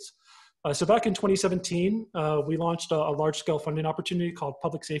audience. So back in 2017, we launched a large-scale funding opportunity called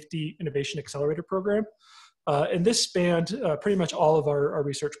Public Safety Innovation Accelerator Program. And this spanned pretty much all of our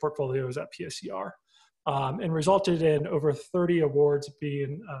research portfolios at PSCR. And resulted in over 30 awards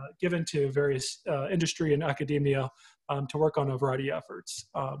being given to various industry and academia to work on a variety of efforts.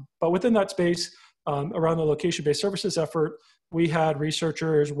 But within that space, around the location-based services effort, we had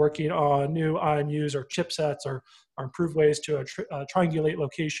researchers working on new IMUs or chipsets or improved ways to triangulate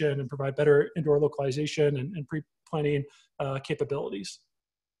location and provide better indoor localization and pre-planning capabilities.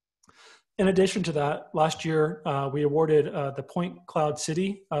 In addition to that, last year, we awarded the Point Cloud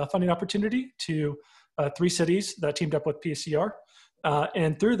City funding opportunity to 3 cities that teamed up with PSCR.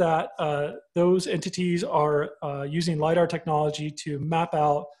 And through that, those entities are using LiDAR technology to map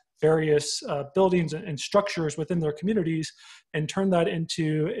out various buildings and structures within their communities and turn that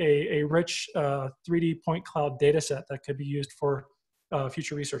into a rich 3D point cloud data set that could be used for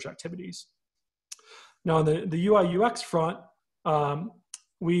future research activities. Now on the UI UX front,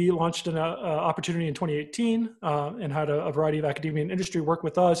 we launched an opportunity in 2018 and had a variety of academia and industry work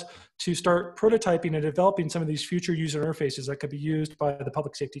with us to start prototyping and developing some of these future user interfaces that could be used by the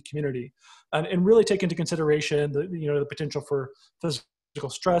public safety community, and really take into consideration the potential for physical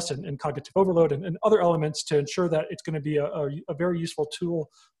stress and cognitive overload and other elements to ensure that it's going to be a very useful tool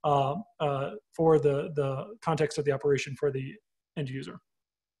for the context of the operation for the end user.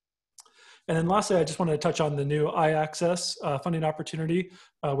 And then lastly, I just wanted to touch on the new iAccess funding opportunity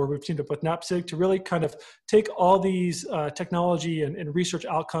where we've teamed up with NAPSG to really kind of take all these technology and research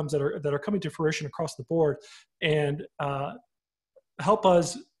outcomes that are coming to fruition across the board and help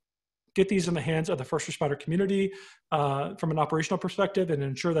us get these in the hands of the first responder community from an operational perspective and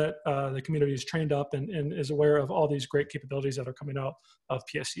ensure that the community is trained up and is aware of all these great capabilities that are coming out of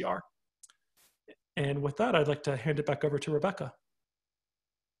PSCR. And with that, I'd like to hand it back over to Rebecca.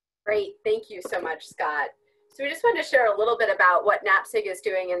 Great, thank you so much, Scott. So we just wanted to share a little bit about what NAPSG is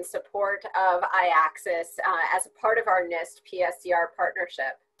doing in support of iAccess as a part of our NIST PSCR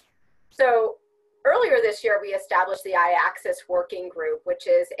partnership. So earlier this year, we established the iAccess Working Group, which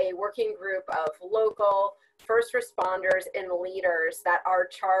is a working group of local first responders and leaders that are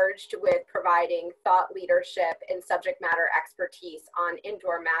charged with providing thought leadership and subject matter expertise on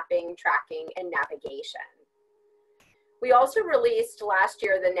indoor mapping, tracking, and navigation. We also released last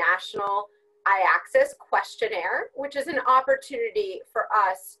year the National iAccess Questionnaire, which is an opportunity for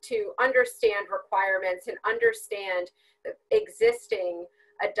us to understand requirements and understand the existing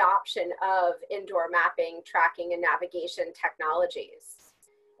adoption of indoor mapping, tracking, and navigation technologies.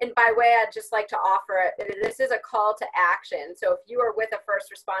 And by way, I'd just like to offer it, this is a call to action. So if you are with a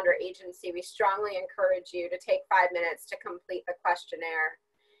first responder agency, we strongly encourage you to take 5 minutes to complete the questionnaire.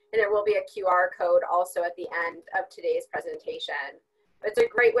 And there will be a QR code also at the end of today's presentation. It's a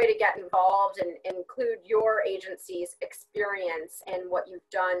great way to get involved and include your agency's experience and what you've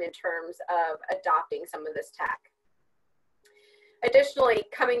done in terms of adopting some of this tech. Additionally,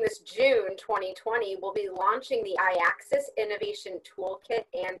 coming this June 2020, we'll be launching the iAccess Innovation Toolkit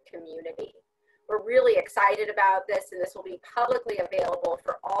and Community. We're really excited about this, and this will be publicly available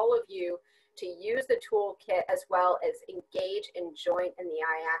for all of you to use the toolkit as well as engage and join in the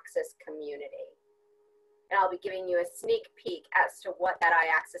iAccess community. And I'll be giving you a sneak peek as to what that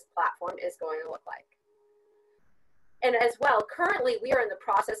iAccess platform is going to look like. And as well, currently we are in the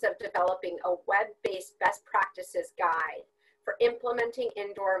process of developing a web-based best practices guide for implementing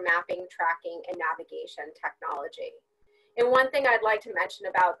indoor mapping, tracking, and navigation technology. And one thing I'd like to mention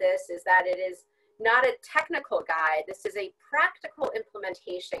about this is that it is not a technical guide. This is a practical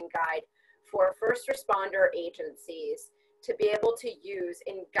implementation guide for first responder agencies to be able to use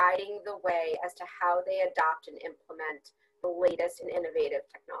in guiding the way as to how they adopt and implement the latest and innovative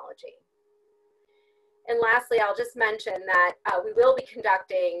technology. And lastly, I'll just mention that we will be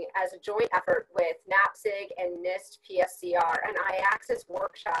conducting, as a joint effort with NAPSG and NIST PSCR, an iAccess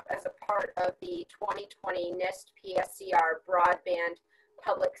workshop as a part of the 2020 NIST PSCR Broadband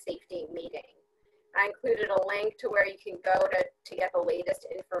Public Safety Meeting. I included a link to where you can go to get the latest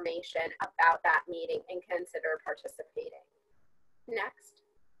information about that meeting and consider participating. Next.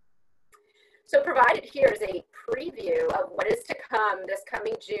 So provided here is a preview of what is to come this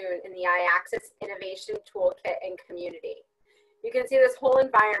coming June in the iAccess Innovation Toolkit and Community. You can see this whole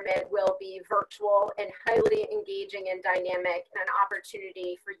environment will be virtual and highly engaging and dynamic, and an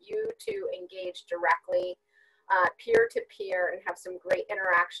opportunity for you to engage directly peer-to-peer and have some great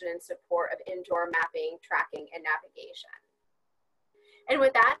interaction and support of indoor mapping, tracking, and navigation. And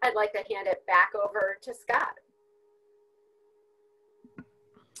with that, I'd like to hand it back over to Scott.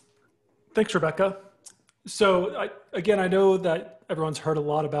 Thanks, Rebecca. So again, I know that everyone's heard a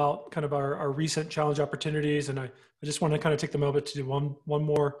lot about kind of our recent challenge opportunities, and I just want to kind of take the moment to do one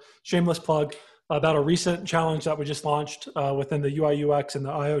more shameless plug about a recent challenge that we just launched within the UI UX and the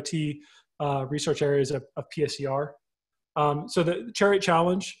IoT research areas of PSCR. So the Chariot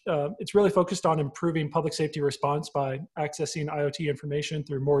Challenge, it's really focused on improving public safety response by accessing IoT information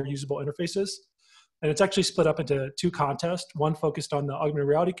through more usable interfaces. And it's actually split up into two contests, one focused on the augmented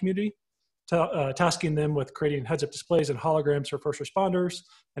reality community, tasking them with creating heads-up displays and holograms for first responders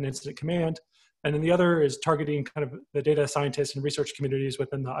and incident command. And then the other is targeting kind of the data scientists and research communities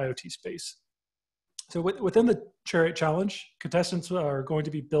within the IoT space. So within the Chariot Challenge, contestants are going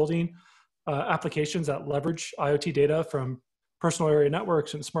to be building applications that leverage IoT data from personal area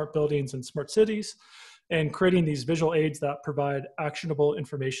networks and smart buildings and smart cities, and creating these visual aids that provide actionable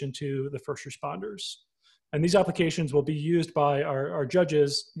information to the first responders. And these applications will be used by our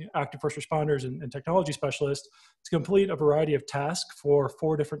judges, active first responders, and technology specialists to complete a variety of tasks for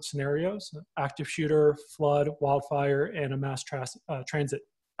 4 different scenarios: active shooter, flood, wildfire, and a mass transit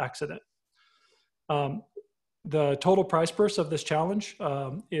accident. The total prize purse of this challenge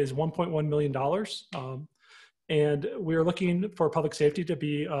is $1.1 million. And we're looking for public safety to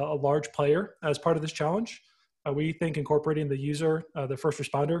be a large player as part of this challenge. We think incorporating the user, the first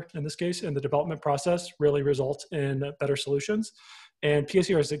responder in this case, in the development process really results in better solutions. And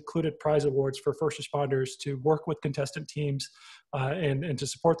PSCR has included prize awards for first responders to work with contestant teams and to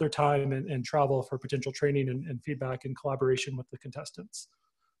support their time and travel for potential training and feedback and collaboration with the contestants.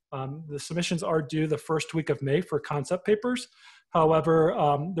 The submissions are due the first week of May for concept papers. However,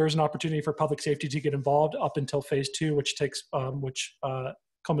 there's an opportunity for public safety to get involved up until phase 2, which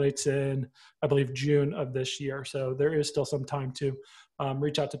culminates in, I believe, June of this year. So there is still some time to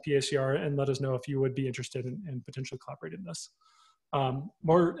reach out to PSCR and let us know if you would be interested in potentially collaborating in this.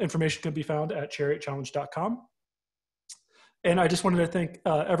 More information can be found at chariotchallenge.com. And I just wanted to thank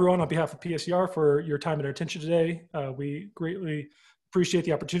everyone on behalf of PSCR for your time and attention today. We greatly appreciate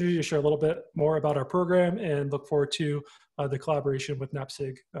the opportunity to share a little bit more about our program and look forward to the collaboration with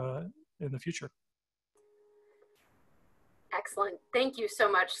NAPSG in the future. Excellent. Thank you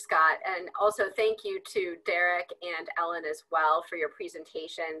so much, Scott. And also thank you to Dereck and Ellen as well for your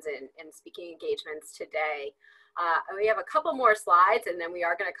presentations and speaking engagements today. We have a couple more slides, and then we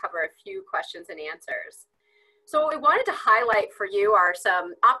are going to cover a few questions and answers. So what we wanted to highlight for you are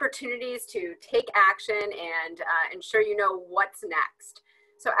some opportunities to take action and ensure you know what's next.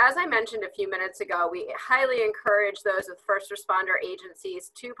 So as I mentioned a few minutes ago, we highly encourage those with first responder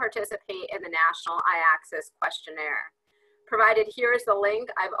agencies to participate in the National iAccess Questionnaire. Provided here is the link.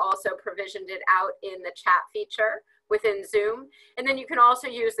 I've also provisioned it out in the chat feature within Zoom. And then you can also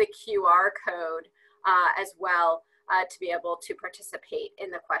use the QR code as well to be able to participate in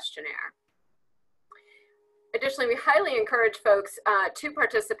the questionnaire. Additionally, we highly encourage folks to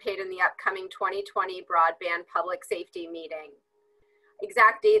participate in the upcoming 2020 Broadband Public Safety Meeting.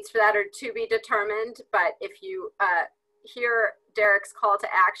 Exact dates for that are to be determined, but if you hear Dereck's call to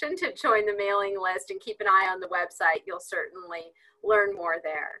action to join the mailing list and keep an eye on the website, you'll certainly learn more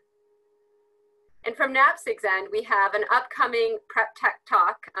there. And from NAPSG's end, we have an upcoming Prep Tech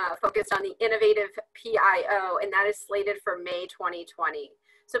Talk focused on the innovative PIO, and that is slated for May 2020.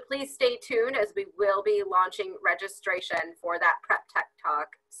 So please stay tuned as we will be launching registration for that Prep Tech Talk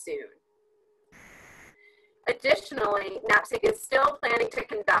soon. Additionally, NAPSG is still planning to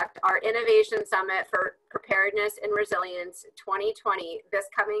conduct our Innovation Summit for Preparedness and Resilience 2020 this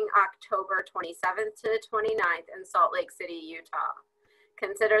coming October 27th to the 29th in Salt Lake City, Utah.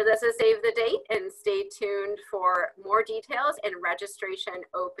 Consider this a save the date and stay tuned for more details and registration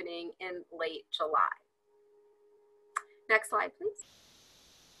opening in late July. Next slide, please.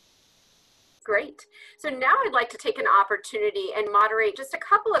 Great. So now I'd like to take an opportunity and moderate just a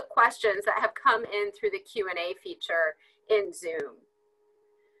couple of questions that have come in through the Q&A feature in Zoom.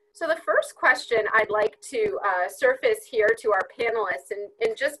 So the first question I'd like to surface here to our panelists,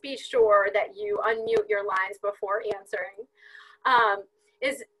 and just be sure that you unmute your lines before answering,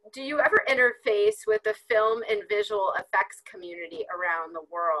 is do you ever interface with the film and visual effects community around the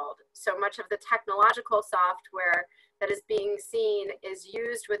world? So much of the technological software that is being seen is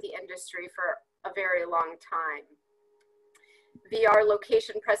used with the industry for a very long time. VR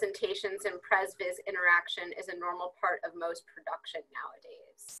location presentations and PresViz interaction is a normal part of most production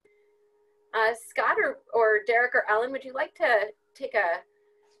nowadays. Scott or Dereck or Ellen, would you like to take a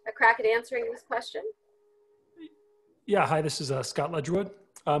crack at answering this question? Yeah, hi, this is Scott Ledgerwood.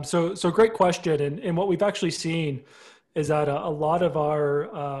 So great question. And what we've actually seen is that a lot of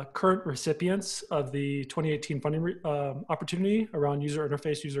our current recipients of the 2018 funding opportunity around user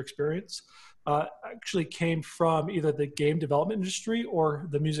interface, user experience, actually came from either the game development industry or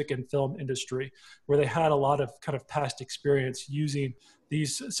the music and film industry, where they had a lot of kind of past experience using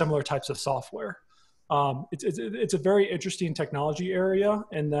these similar types of software. It's a very interesting technology area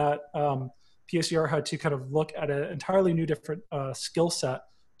in that PSCR had to kind of look at an entirely new different skill set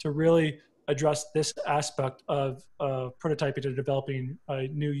to really address this aspect of prototyping and developing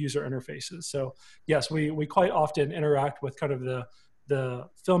new user interfaces. So yes, we quite often interact with kind of the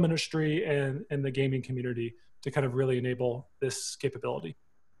film industry and the gaming community to kind of really enable this capability.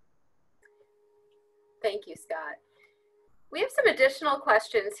 Thank you, Scott. We have some additional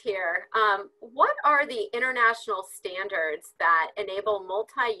questions here. What are the international standards that enable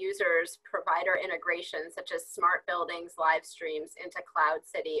multi-users provider integration, such as smart buildings, live streams into Cloud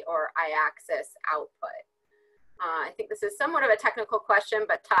City or iAccess output? I think this is somewhat of a technical question,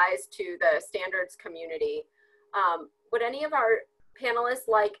 but ties to the standards community. Would any of our panelists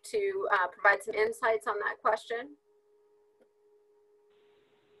like to provide some insights on that question?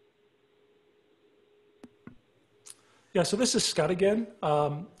 Yeah, so this is Scott again.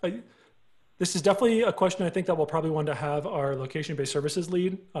 This is definitely a question I think that we'll probably want to have our location-based services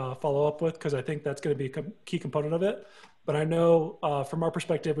lead follow up with, because I think that's going to be a key component of it. But I know from our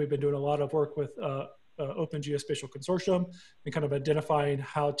perspective, we've been doing a lot of work with Open Geospatial Consortium and kind of identifying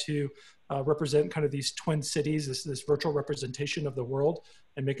how to represent kind of these twin cities, this virtual representation of the world,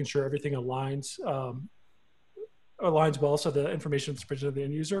 and making sure everything aligns well so the information that's presented to the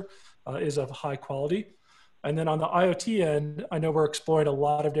end user is of high quality. And then on the IoT end, I know we're exploring a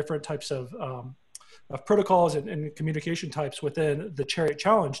lot of different types of protocols and communication types within the Chariot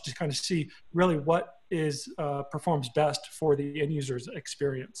Challenge to kind of see really what performs best for the end user's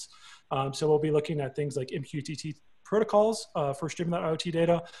experience. So we'll be looking at things like MQTT protocols for streaming that IoT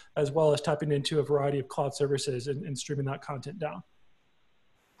data, as well as tapping into a variety of cloud services and streaming that content down.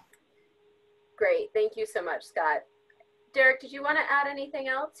 Great, thank you so much, Scott. Dereck, did you want to add anything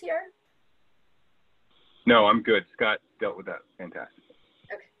else here? No, I'm good. Scott dealt with that. Fantastic.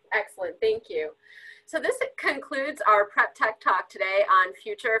 Okay, excellent. Thank you. So this concludes our Prep Tech Talk today on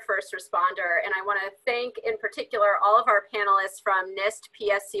future first responder. And I want to thank in particular all of our panelists from NIST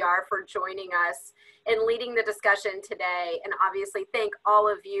PSCR for joining us and leading the discussion today. And obviously thank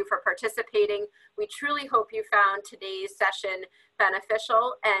all of you for participating. We truly hope you found today's session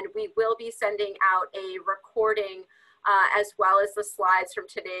beneficial, and we will be sending out a recording as well as the slides from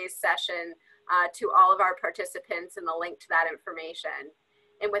today's session to all of our participants and the link to that information.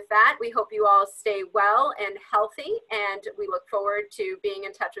 And with that, we hope you all stay well and healthy, and we look forward to being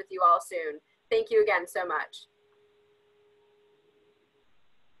in touch with you all soon. Thank you again so much.